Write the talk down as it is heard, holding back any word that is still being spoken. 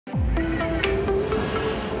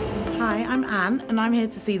Hi, I'm Anne, and I'm here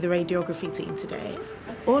to see the radiography team today.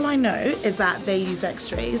 All I know is that they use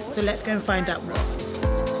x-rays, so let's go and find out more.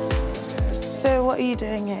 So what are you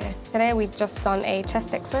doing here? Today we've just done a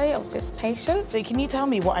chest x-ray of this patient. So can you tell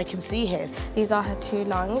me what I can see here? These are her 2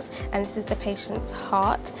 lungs, and this is the patient's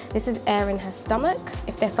heart. This is air in her stomach.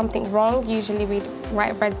 If there's something wrong, usually we'd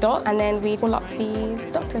write a red dot, and then we'd call up the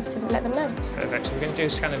doctors to let them know. Perfect, so we're going to do a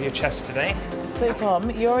scan of your chest today. So Tom,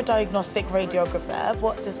 you're a diagnostic radiographer.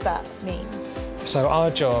 What does that mean? So our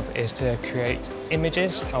job is to create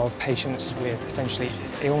images of patients with potentially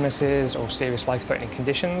illnesses or serious life-threatening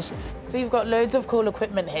conditions. So you've got loads of cool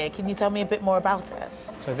equipment here. Can you tell me a bit more about it?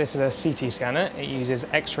 So this is a CT scanner. It uses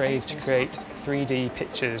X-rays to create 3D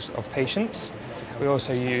pictures of patients. We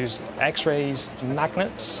also use X-rays,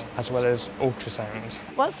 magnets, as well as ultrasounds.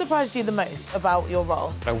 What surprised you the most about your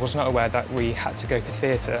role? I was not aware that we had to go to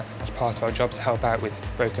theatre as part of our job to help out with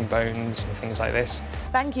broken bones and things like this.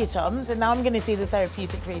 Thank you, Tom. So now I'm going to see the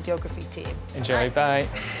therapeutic radiography team. Enjoy, bye.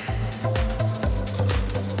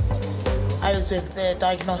 I was with the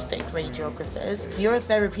diagnostic radiographers. You're a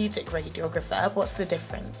therapeutic radiographer. What's the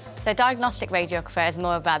difference? So diagnostic radiographer is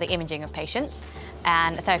more about the imaging of patients,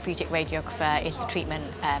 and a therapeutic radiographer is the treatment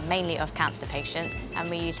mainly of cancer patients, and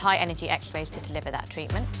we use high-energy X-rays to deliver that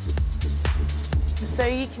treatment. So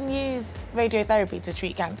you can use radiotherapy to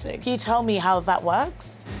treat cancer. Can you tell me how that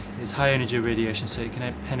works? It's high-energy radiation, so it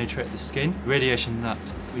can penetrate the skin. Radiation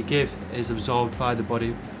that we give is absorbed by the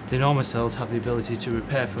body. The normal cells have the ability to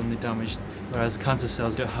repair from the damage, whereas cancer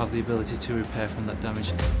cells don't have the ability to repair from that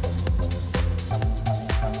damage.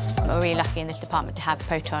 We're really lucky in this department to have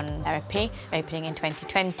proton therapy opening in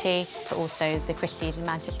 2020, but also the Christie's in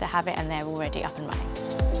Manchester have it, and they're already up and running.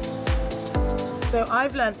 So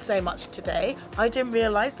I've learnt so much today. I didn't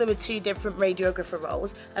realise there were 2 different radiographer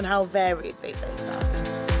roles and how varied they both are.